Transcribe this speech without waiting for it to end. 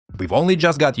We've only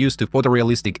just got used to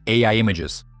photorealistic AI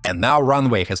images, and now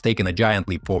Runway has taken a giant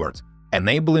leap forward,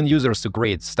 enabling users to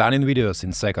create stunning videos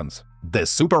in seconds. The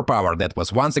superpower that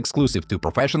was once exclusive to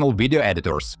professional video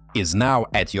editors is now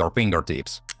at your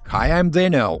fingertips. Hi, I'm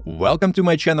Daniel. Welcome to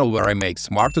my channel where I make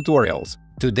smart tutorials.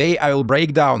 Today I will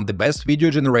break down the best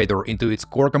video generator into its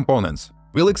core components.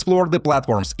 We'll explore the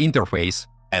platform's interface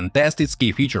and test its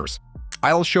key features.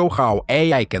 I'll show how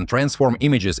AI can transform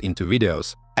images into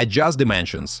videos, adjust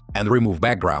dimensions, and remove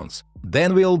backgrounds.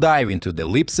 Then we'll dive into the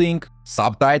lip sync,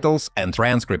 subtitles, and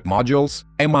transcript modules,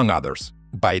 among others.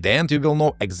 By the end, you will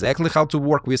know exactly how to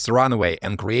work with Runway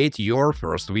and create your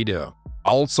first video.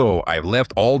 Also, I've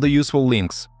left all the useful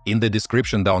links in the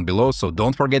description down below, so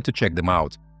don't forget to check them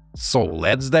out. So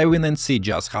let's dive in and see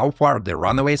just how far the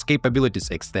Runway's capabilities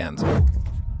extend.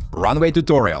 Runway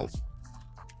tutorial.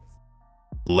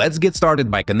 Let's get started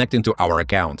by connecting to our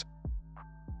account.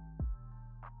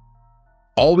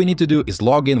 All we need to do is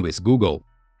log in with Google,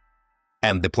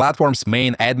 and the platform's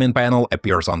main admin panel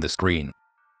appears on the screen.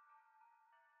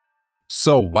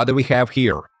 So what do we have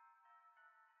here?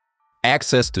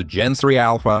 Access to Gen 3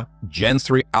 Alpha, Gen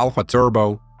 3 Alpha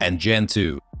Turbo, and Gen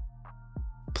 2.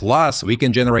 Plus, we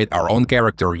can generate our own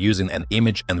character using an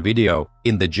image and video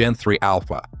in the Gen 3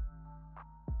 Alpha.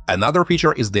 Another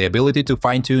feature is the ability to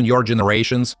fine-tune your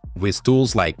generations with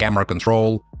tools like camera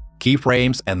control,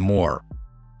 keyframes, and more.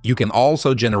 You can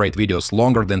also generate videos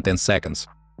longer than 10 seconds.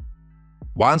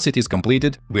 Once it is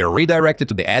completed, we are redirected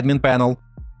to the admin panel,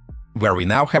 where we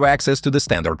now have access to the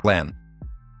standard plan.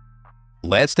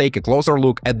 Let's take a closer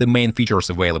look at the main features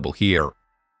available here.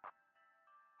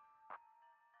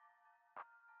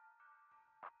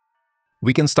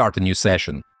 We can start a new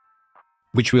session,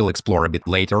 which we'll explore a bit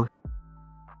later.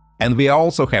 And we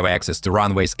also have access to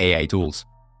Runway's AI tools.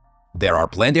 There are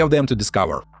plenty of them to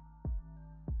discover.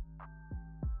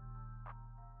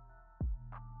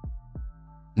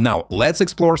 Now, let's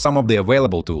explore some of the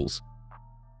available tools.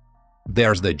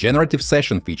 There's the Generative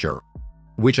Session feature,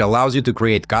 which allows you to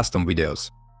create custom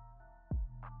videos.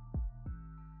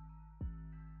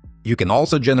 You can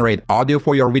also generate audio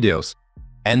for your videos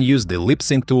and use the lip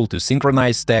sync tool to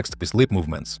synchronize text with lip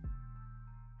movements.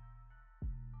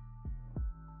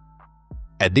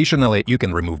 Additionally, you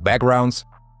can remove backgrounds,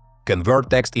 convert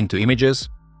text into images,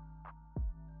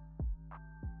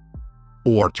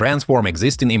 or transform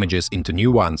existing images into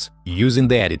new ones using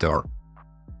the editor.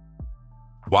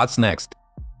 What's next?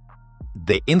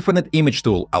 The Infinite Image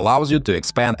tool allows you to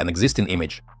expand an existing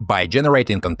image by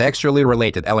generating contextually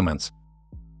related elements.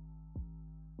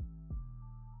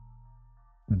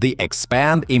 The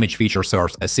Expand Image feature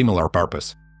serves a similar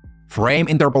purpose. Frame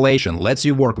interpolation lets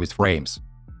you work with frames.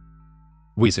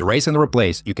 With Erase and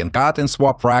Replace, you can cut and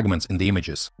swap fragments in the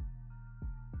images.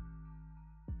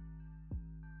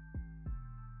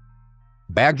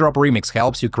 Backdrop Remix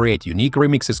helps you create unique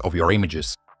remixes of your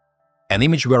images. An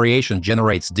image variation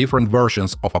generates different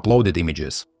versions of uploaded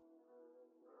images.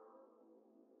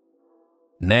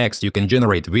 Next, you can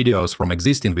generate videos from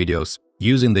existing videos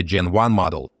using the Gen 1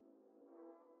 model.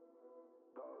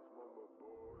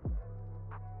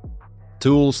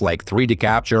 Tools like 3D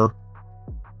Capture,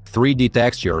 3D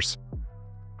Textures,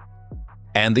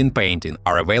 and InPainting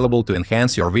are available to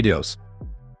enhance your videos.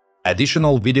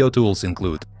 Additional video tools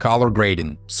include color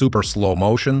grading, super slow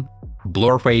motion,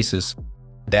 blur faces,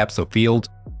 depth of field,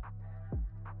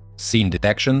 scene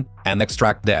detection, and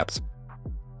extract depth.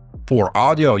 For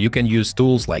audio, you can use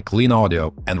tools like Clean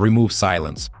Audio and Remove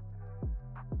Silence.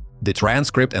 The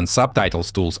transcript and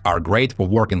subtitles tools are great for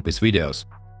working with videos.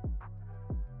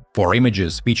 For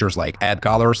images, features like Add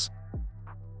Colors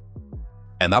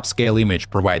and Upscale Image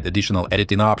provide additional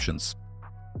editing options.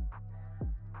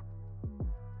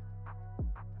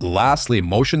 Lastly,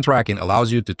 motion tracking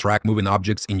allows you to track moving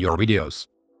objects in your videos.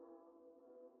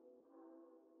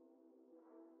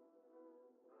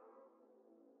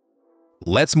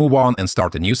 Let's move on and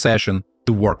start a new session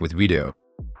to work with video.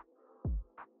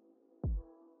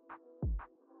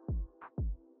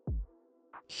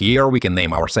 Here we can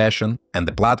name our session, and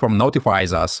the platform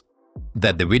notifies us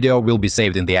that the video will be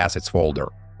saved in the Assets folder.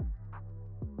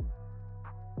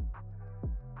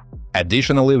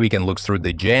 Additionally, we can look through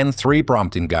the Gen 3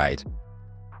 prompting guide,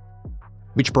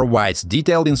 which provides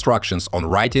detailed instructions on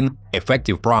writing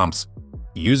effective prompts,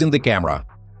 using the camera,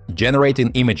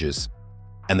 generating images,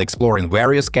 and exploring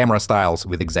various camera styles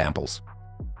with examples.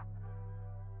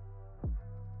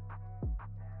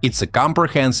 It's a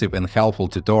comprehensive and helpful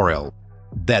tutorial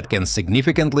that can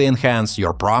significantly enhance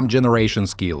your prompt generation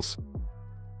skills.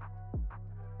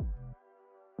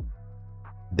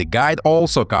 The guide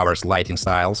also covers lighting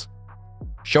styles,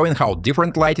 showing how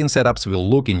different lighting setups will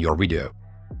look in your video.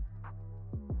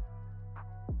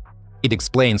 It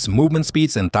explains movement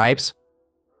speeds and types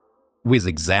with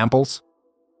examples,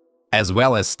 as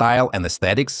well as style and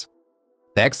aesthetics,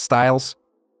 text styles,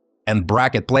 and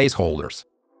bracket placeholders.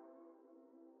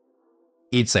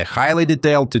 It's a highly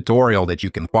detailed tutorial that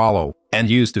you can follow and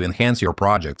use to enhance your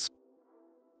projects.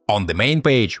 On the main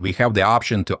page, we have the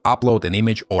option to upload an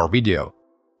image or video,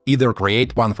 either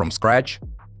create one from scratch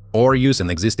or use an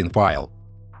existing file.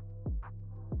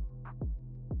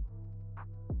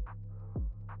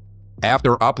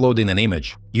 After uploading an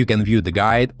image, you can view the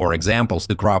guide or examples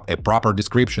to crop a proper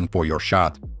description for your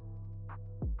shot.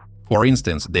 For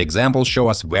instance, the examples show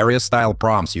us various style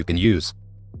prompts you can use.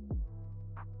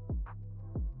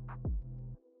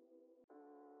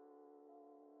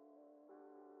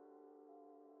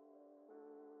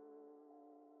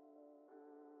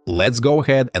 Let's go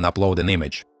ahead and upload an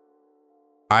image.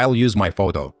 I'll use my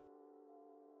photo.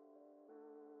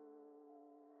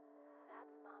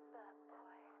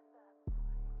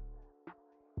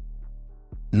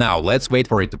 Now let's wait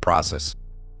for it to process.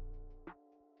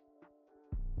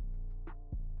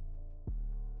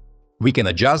 We can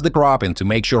adjust the cropping to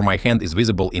make sure my hand is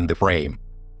visible in the frame.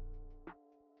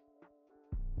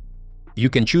 You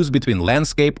can choose between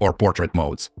landscape or portrait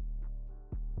modes.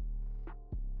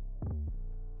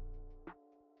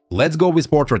 Let's go with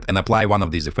portrait and apply one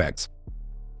of these effects.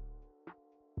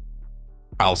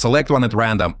 I'll select one at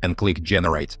random and click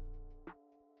Generate.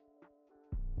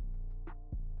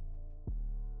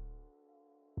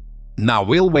 Now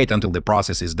we'll wait until the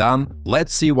process is done.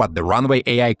 Let's see what the Runway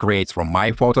AI creates from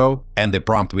my photo and the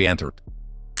prompt we entered.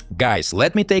 Guys,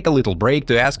 let me take a little break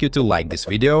to ask you to like this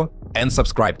video and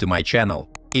subscribe to my channel.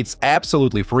 It's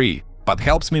absolutely free, but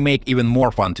helps me make even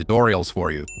more fun tutorials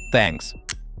for you. Thanks!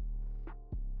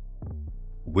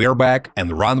 We're back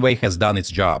and Runway has done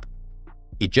its job.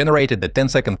 It generated the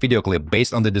 10-second video clip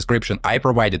based on the description I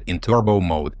provided in turbo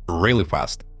mode really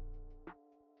fast.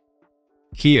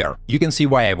 Here, you can see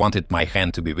why I wanted my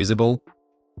hand to be visible.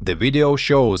 The video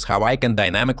shows how I can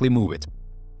dynamically move it.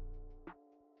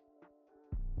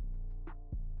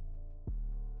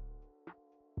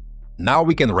 Now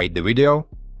we can rate the video,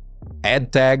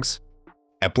 add tags,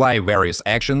 apply various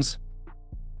actions,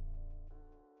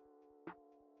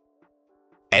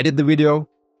 edit the video,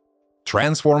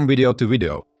 transform video to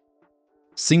video,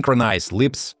 synchronize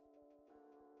lips,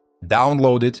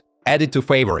 download it, add it to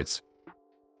favorites,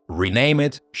 rename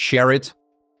it, share it,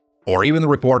 or even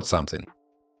report something.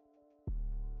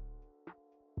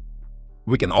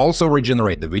 We can also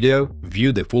regenerate the video,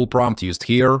 view the full prompt used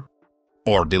here,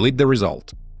 or delete the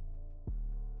result.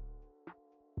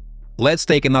 Let's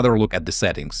take another look at the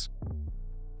settings.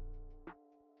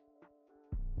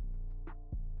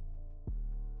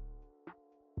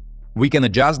 We can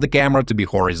adjust the camera to be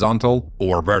horizontal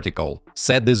or vertical,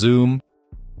 set the zoom,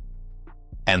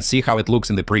 and see how it looks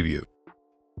in the preview.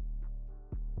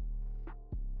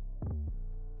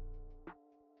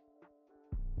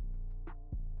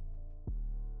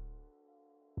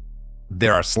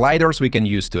 There are sliders we can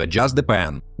use to adjust the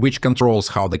pan, which controls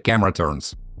how the camera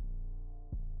turns.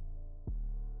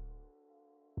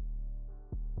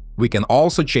 We can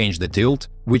also change the tilt,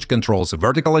 which controls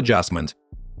vertical adjustment,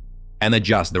 and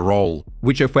adjust the roll,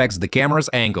 which affects the camera's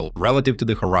angle relative to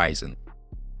the horizon.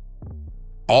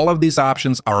 All of these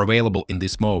options are available in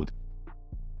this mode.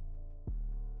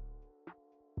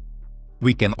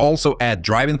 We can also add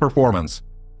driving performance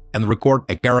and record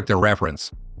a character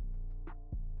reference.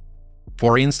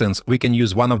 For instance, we can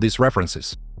use one of these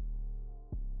references.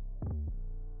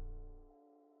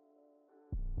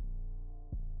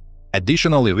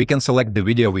 Additionally, we can select the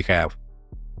video we have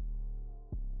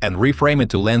and reframe it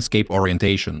to landscape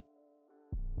orientation.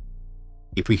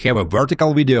 If we have a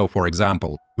vertical video, for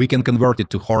example, we can convert it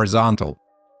to horizontal,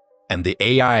 and the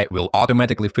AI will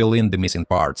automatically fill in the missing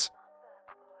parts.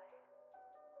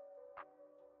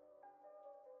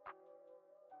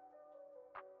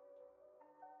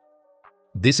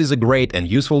 This is a great and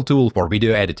useful tool for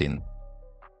video editing.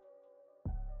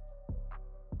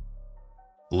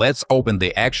 Let's open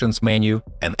the Actions menu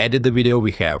and edit the video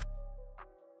we have.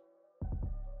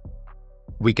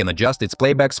 We can adjust its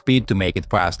playback speed to make it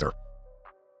faster.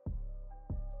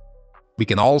 We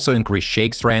can also increase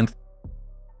shake strength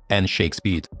and shake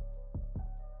speed.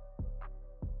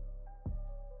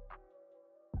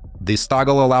 This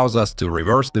toggle allows us to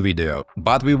reverse the video,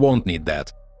 but we won't need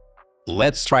that.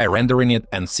 Let's try rendering it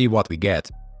and see what we get.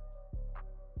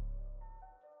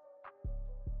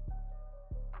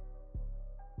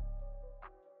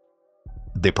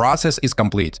 The process is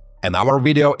complete, and our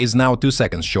video is now 2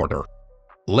 seconds shorter.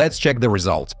 Let's check the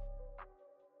result.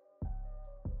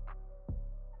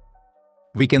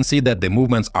 We can see that the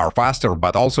movements are faster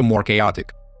but also more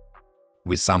chaotic,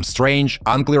 with some strange,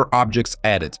 unclear objects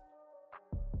added.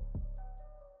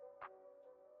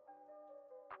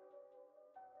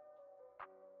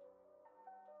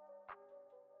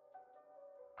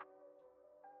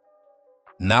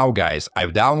 Now guys,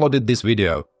 I've downloaded this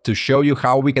video to show you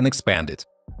how we can expand it.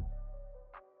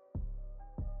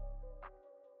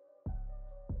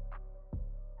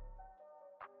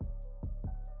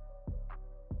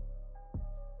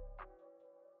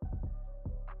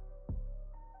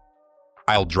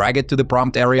 I'll drag it to the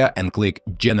prompt area and click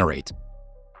Generate.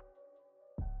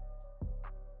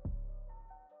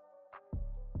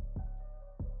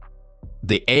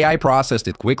 The AI processed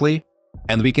it quickly,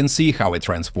 and we can see how it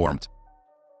transformed.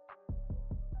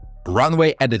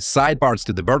 Runway added side parts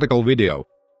to the vertical video,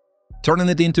 turning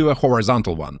it into a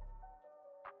horizontal one.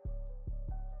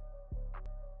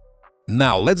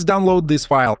 Now let's download this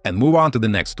file and move on to the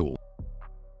next tool.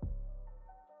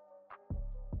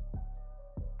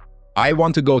 I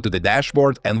want to go to the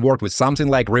dashboard and work with something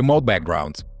like remote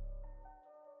background.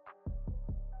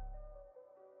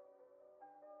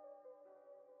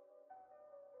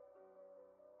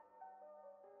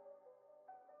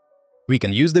 We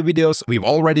can use the videos we've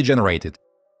already generated.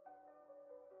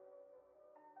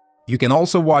 You can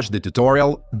also watch the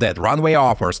tutorial that Runway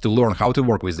offers to learn how to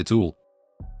work with the tool.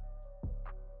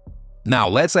 Now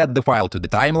let's add the file to the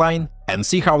timeline and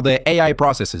see how the AI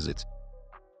processes it.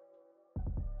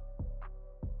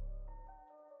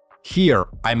 Here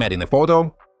I'm adding a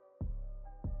photo,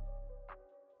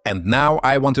 and now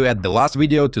I want to add the last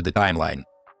video to the timeline.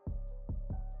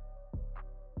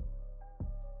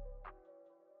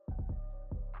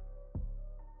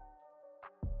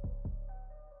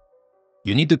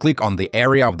 You need to click on the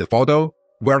area of the photo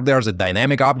where there's a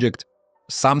dynamic object,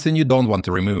 something you don't want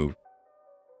to remove.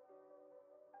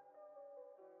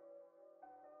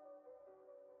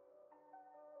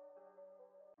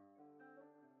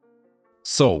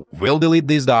 So, we'll delete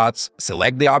these dots,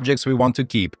 select the objects we want to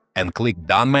keep, and click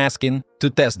Done Masking to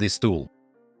test this tool.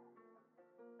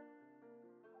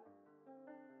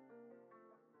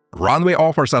 Runway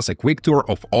offers us a quick tour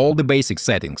of all the basic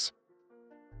settings.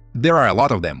 There are a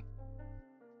lot of them.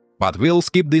 But we'll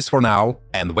skip this for now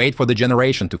and wait for the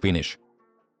generation to finish.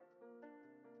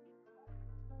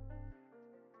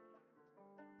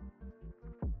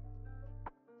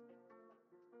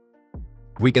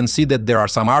 We can see that there are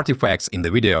some artifacts in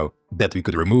the video that we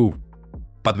could remove,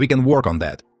 but we can work on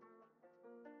that.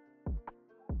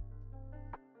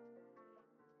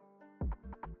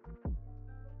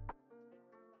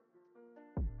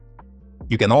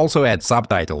 You can also add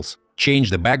subtitles,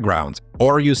 change the background,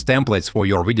 or use templates for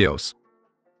your videos.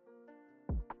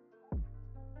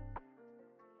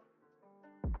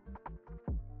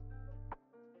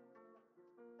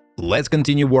 Let's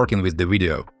continue working with the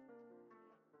video.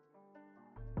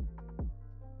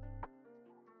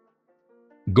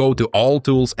 Go to All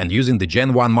Tools and using the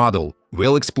Gen 1 model,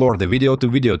 we'll explore the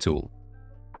Video-to-Video tool.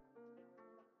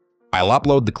 I'll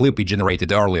upload the clip we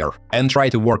generated earlier and try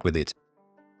to work with it.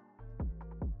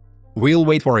 We'll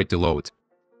wait for it to load.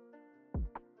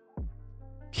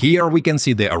 Here we can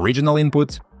see the original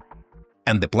input,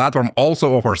 and the platform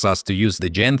also offers us to use the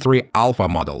Gen 3 Alpha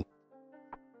model.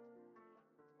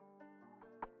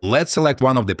 Let's select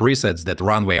one of the presets that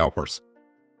Runway offers.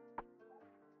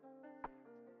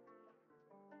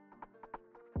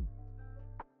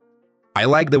 I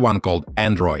like the one called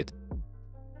Android.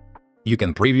 You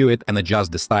can preview it and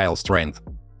adjust the style strength.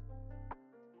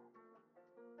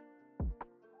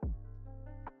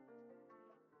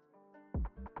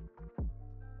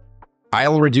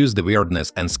 I'll reduce the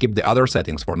weirdness and skip the other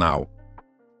settings for now.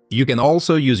 You can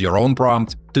also use your own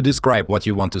prompt to describe what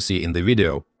you want to see in the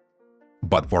video.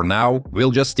 But for now,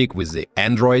 we'll just stick with the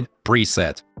Android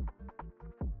preset.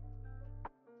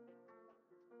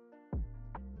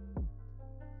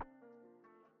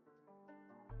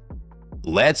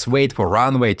 Let's wait for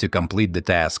Runway to complete the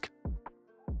task.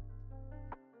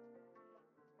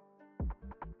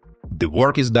 The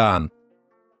work is done,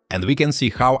 and we can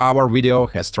see how our video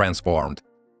has transformed.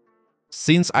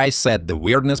 Since I set the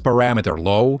weirdness parameter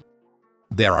low,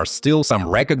 there are still some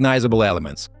recognizable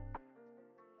elements.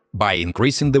 By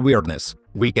increasing the weirdness,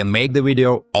 we can make the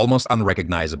video almost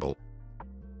unrecognizable.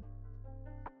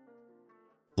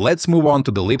 Let's move on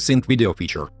to the lip-sync video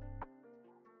feature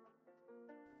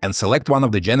and select one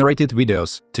of the generated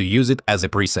videos to use it as a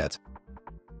preset.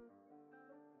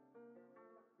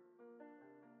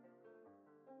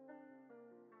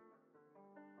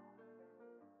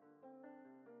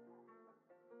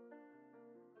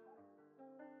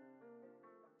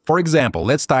 For example,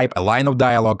 let's type a line of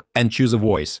dialogue and choose a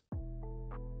voice.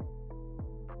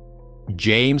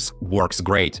 James works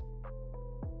great.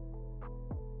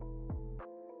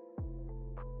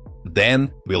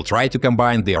 Then we'll try to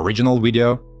combine the original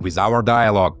video with our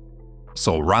dialogue,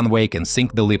 so Runway can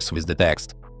sync the lips with the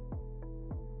text.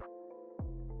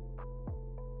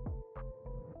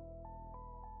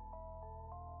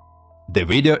 The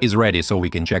video is ready, so we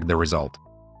can check the result.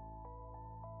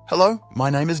 Hello, my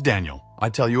name is Daniel. I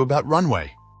tell you about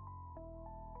Runway.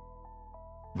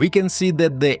 We can see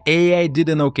that the AI did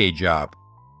an okay job.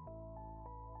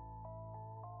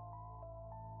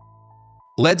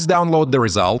 Let's download the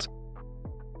result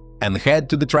and head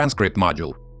to the transcript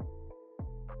module.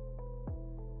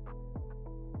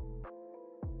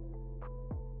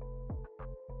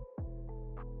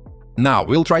 Now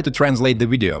we'll try to translate the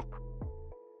video.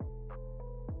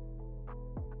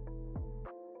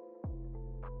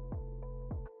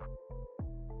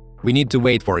 We need to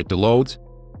wait for it to load,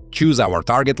 choose our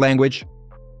target language,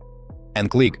 and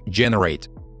click Generate.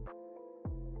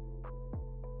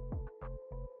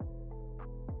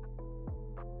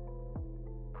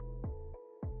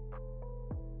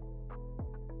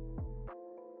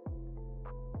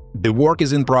 The work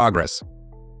is in progress.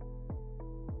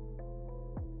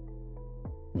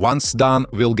 Once done,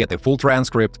 we'll get a full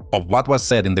transcript of what was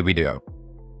said in the video.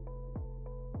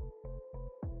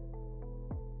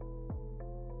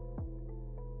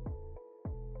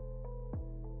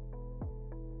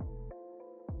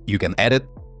 You can edit,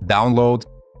 download,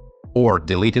 or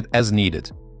delete it as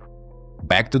needed.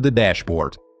 Back to the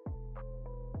dashboard.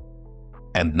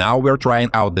 And now we're trying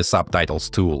out the subtitles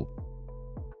tool.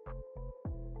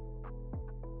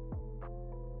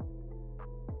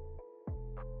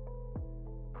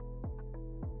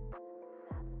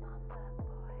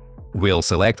 We'll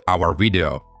select our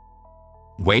video,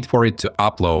 wait for it to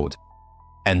upload,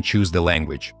 and choose the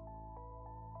language.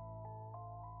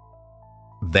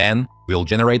 Then we'll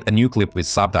generate a new clip with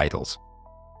subtitles.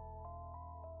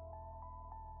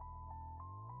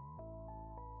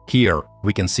 Here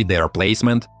we can see their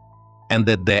placement and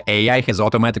that the AI has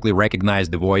automatically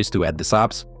recognized the voice to add the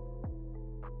subs.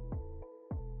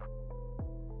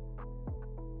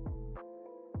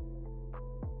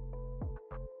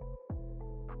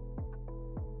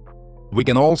 We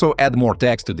can also add more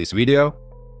text to this video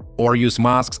or use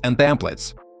masks and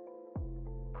templates.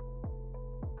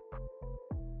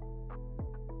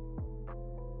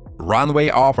 Runway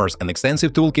offers an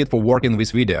extensive toolkit for working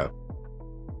with video.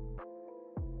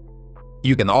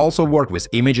 You can also work with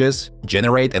images,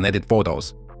 generate and edit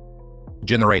photos,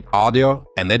 generate audio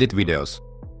and edit videos.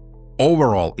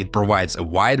 Overall, it provides a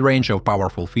wide range of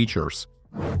powerful features.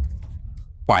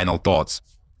 Final thoughts.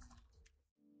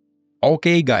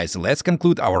 Okay guys, let's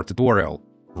conclude our tutorial.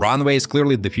 Runway is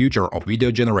clearly the future of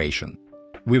video generation.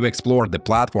 We've explored the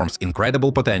platform's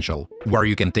incredible potential, where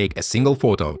you can take a single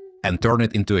photo and turn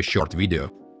it into a short video.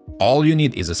 All you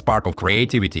need is a spark of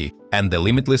creativity and the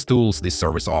limitless tools this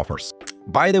service offers.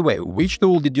 By the way, which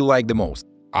tool did you like the most?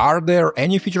 Are there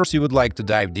any features you would like to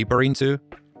dive deeper into?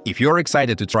 If you're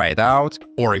excited to try it out,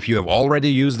 or if you have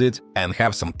already used it and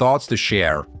have some thoughts to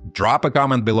share, drop a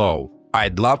comment below.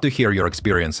 I'd love to hear your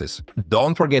experiences.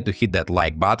 Don't forget to hit that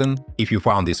like button if you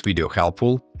found this video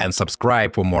helpful and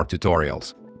subscribe for more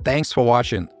tutorials. Thanks for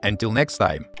watching. Until next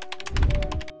time.